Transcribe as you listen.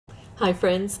Hi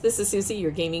friends, this is Suzy, your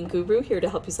gaming guru, here to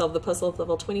help you solve the puzzle of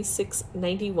level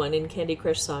 2691 in Candy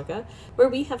Crush Saga, where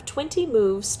we have 20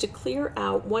 moves to clear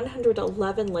out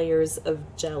 111 layers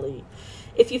of jelly.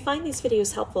 If you find these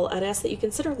videos helpful, I'd ask that you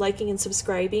consider liking and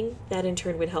subscribing. That in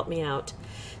turn would help me out.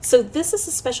 So this is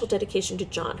a special dedication to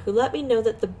John, who let me know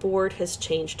that the board has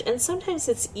changed, and sometimes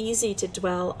it's easy to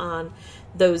dwell on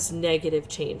those negative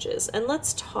changes. And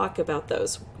let's talk about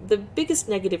those. The biggest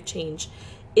negative change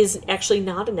is actually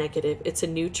not a negative, it's a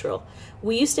neutral.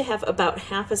 We used to have about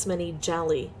half as many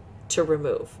jelly to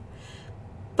remove.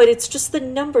 But it's just the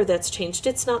number that's changed,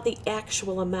 it's not the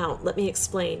actual amount. Let me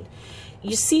explain.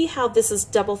 You see how this is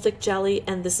double thick jelly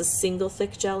and this is single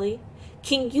thick jelly?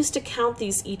 King used to count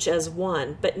these each as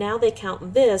one, but now they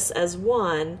count this as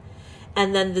one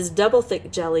and then this double thick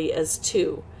jelly as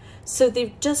two. So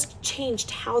they've just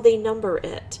changed how they number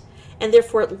it. And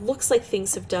therefore it looks like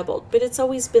things have doubled, but it's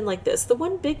always been like this. The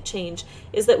one big change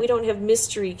is that we don't have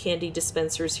mystery candy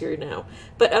dispensers here now.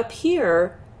 But up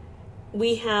here,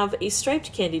 we have a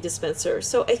striped candy dispenser.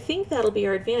 So I think that'll be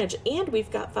our advantage, and we've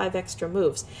got 5 extra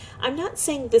moves. I'm not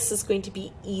saying this is going to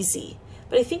be easy,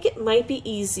 but I think it might be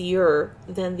easier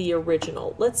than the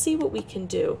original. Let's see what we can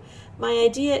do. My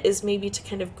idea is maybe to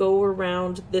kind of go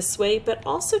around this way, but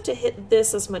also to hit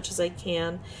this as much as I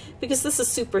can, because this is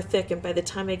super thick, and by the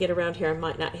time I get around here, I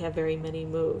might not have very many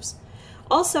moves.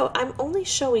 Also, I'm only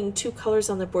showing 2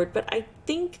 colors on the board, but I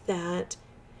think that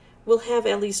we'll have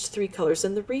at least 3 colors,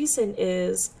 and the reason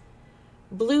is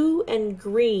blue and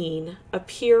green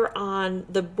appear on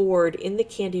the board in the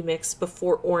candy mix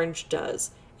before orange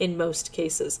does in most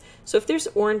cases. So if there's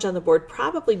orange on the board,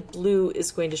 probably blue is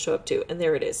going to show up too, and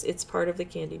there it is. It's part of the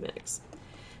candy mix.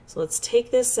 So let's take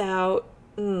this out.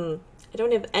 I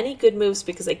don't have any good moves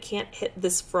because I can't hit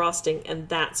this frosting, and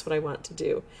that's what I want to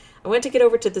do. I want to get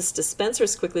over to this dispenser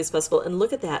as quickly as possible, and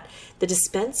look at that. The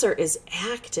dispenser is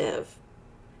active.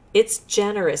 It's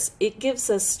generous. It gives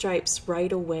us stripes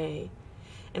right away.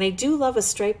 And I do love a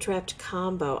stripe wrapped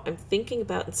combo. I'm thinking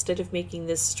about, instead of making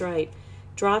this stripe,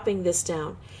 dropping this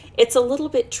down. It's a little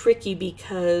bit tricky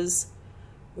because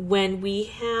when we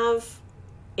have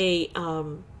a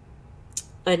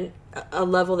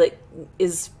level that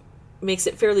makes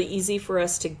it fairly easy for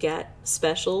us to get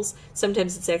specials,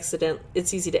 sometimes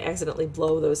it's easy to accidentally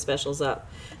blow those specials up.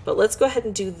 But let's go ahead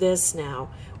and do this now.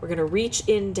 We're going to reach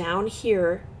in down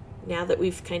here. Now that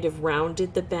we've kind of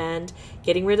rounded the bend,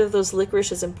 getting rid of those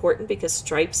licorice is important because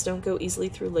stripes don't go easily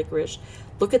through licorice.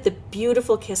 Look at the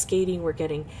beautiful cascading we're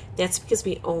getting. That's because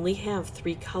we only have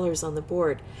 3 colors on the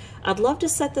board. I'd love to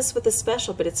set this with a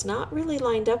special, but it's not really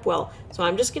lined up well. So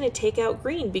I'm just going to take out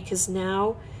green because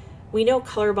now we know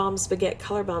color bombs beget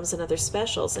color bombs and other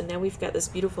specials, and now we've got this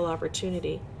beautiful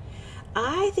opportunity.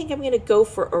 I think I'm going to go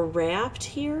for a wrapped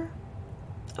here.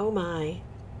 Oh my.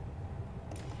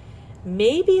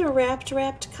 Maybe a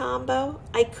wrapped combo.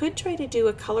 I could try to do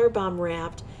a color bomb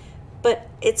wrapped, but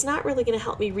it's not really going to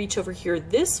help me reach over here.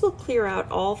 This will clear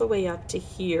out all the way up to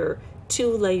here,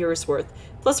 2 layers worth.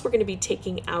 Plus we're going to be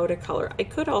taking out a color. I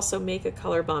could also make a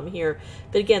color bomb here,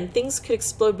 but again, things could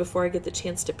explode before I get the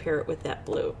chance to pair it with that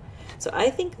blue. So I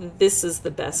think this is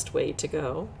the best way to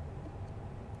go.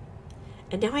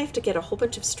 And now I have to get a whole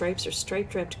bunch of stripes or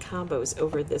striped wrapped combos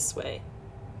over this way.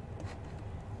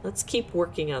 Let's keep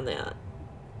working on that.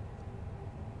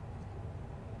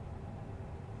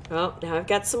 Well, now I've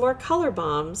got some more color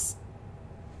bombs.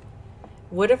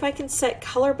 What if I can set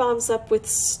color bombs up with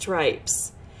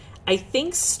stripes? I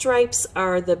think stripes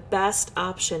are the best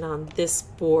option on this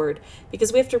board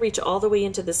because we have to reach all the way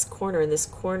into this corner, and this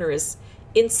corner is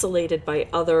insulated by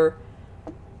other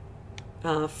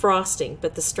frosting,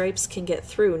 but the stripes can get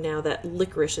through now that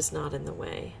licorice is not in the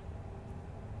way.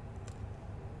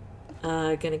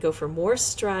 Gonna go for more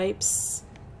stripes.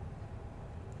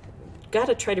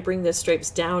 Gotta try to bring those stripes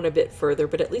down a bit further,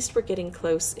 but at least we're getting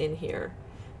close in here.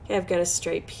 Okay, I've got a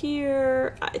stripe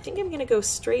here. I think I'm gonna go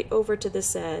straight over to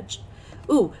this edge.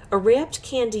 Ooh, a wrapped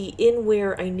candy in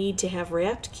where I need to have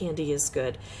wrapped candy is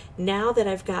good. Now that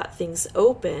I've got things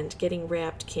opened, getting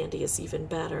wrapped candy is even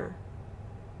better.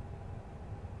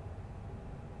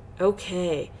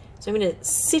 Okay, so I'm gonna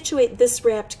situate this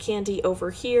wrapped candy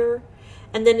over here.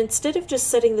 And then instead of just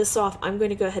setting this off, I'm going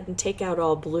to go ahead and take out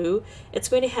all blue. It's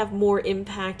going to have more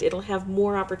impact. It'll have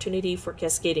more opportunity for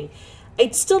cascading. I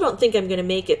still don't think I'm going to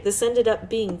make it. This ended up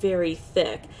being very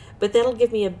thick, but that'll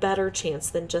give me a better chance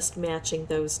than just matching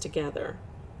those together.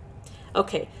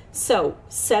 Okay, so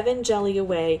 7 jelly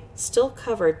away, still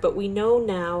covered, but we know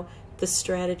now the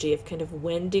strategy of kind of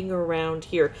wending around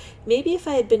here. Maybe if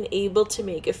I had been able to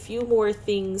make a few more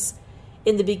things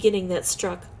in the beginning that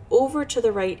struck over to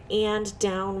the right and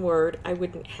downward, I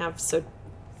wouldn't have so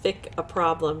thick a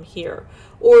problem here.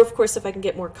 Or of course, if I can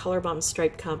get more color bomb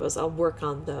stripe combos, I'll work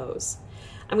on those.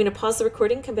 I'm going to pause the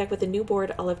recording, come back with a new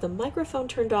board. I'll have the microphone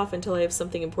turned off until I have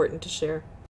something important to share.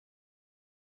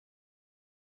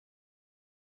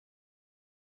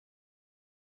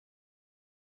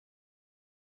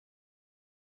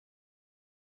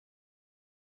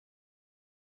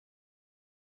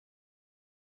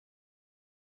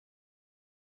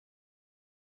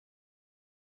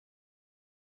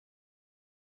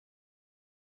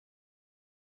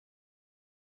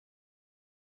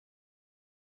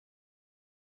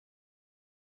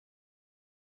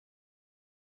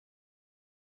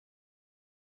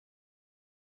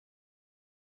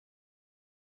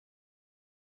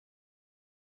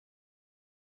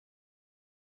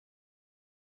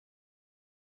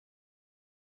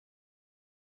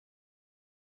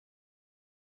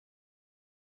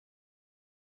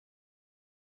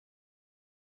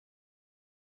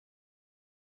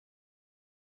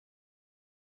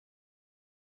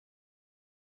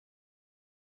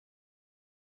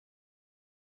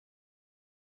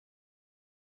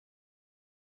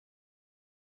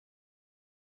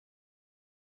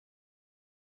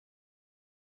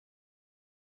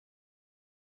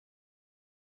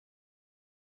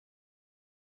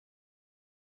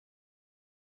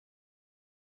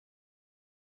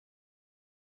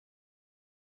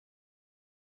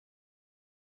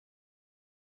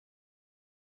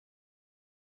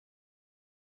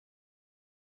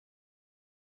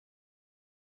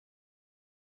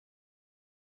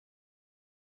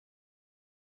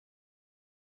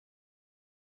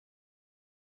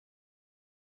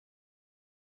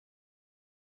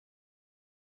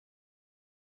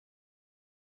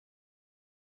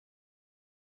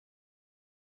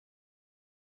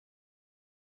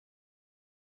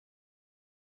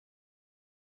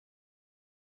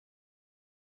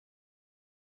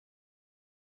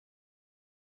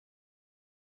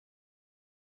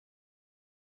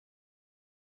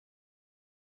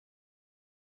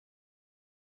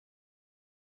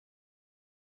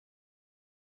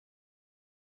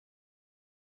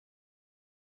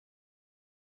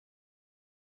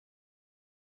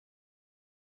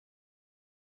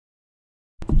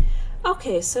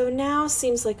 Okay, so now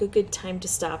seems like a good time to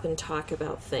stop and talk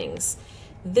about things.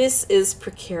 This is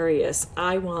precarious.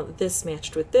 I want this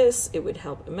matched with this. It would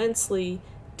help immensely.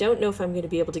 Don't know if I'm going to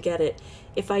be able to get it.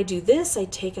 If I do this, I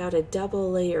take out a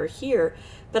double layer here,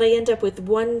 but I end up with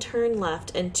one turn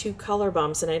left and two color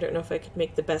bombs, and I don't know if I could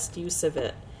make the best use of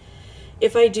it.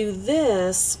 If I do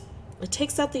this, it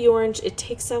takes out the orange, it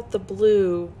takes out the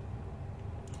blue.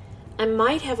 I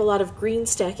might have a lot of green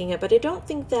stacking it, but I don't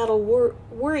think that'll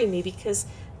worry me because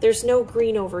there's no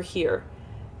green over here.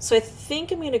 So I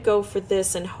think I'm going to go for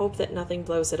this and hope that nothing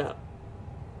blows it up.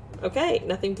 Okay,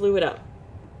 nothing blew it up.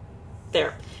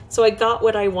 There. So I got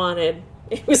what I wanted.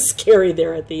 It was scary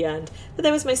there at the end, but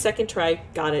that was my second try.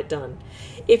 Got it done.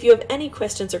 If you have any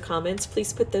questions or comments,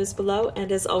 please put those below.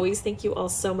 And as always, thank you all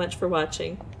so much for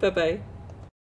watching. Bye-bye.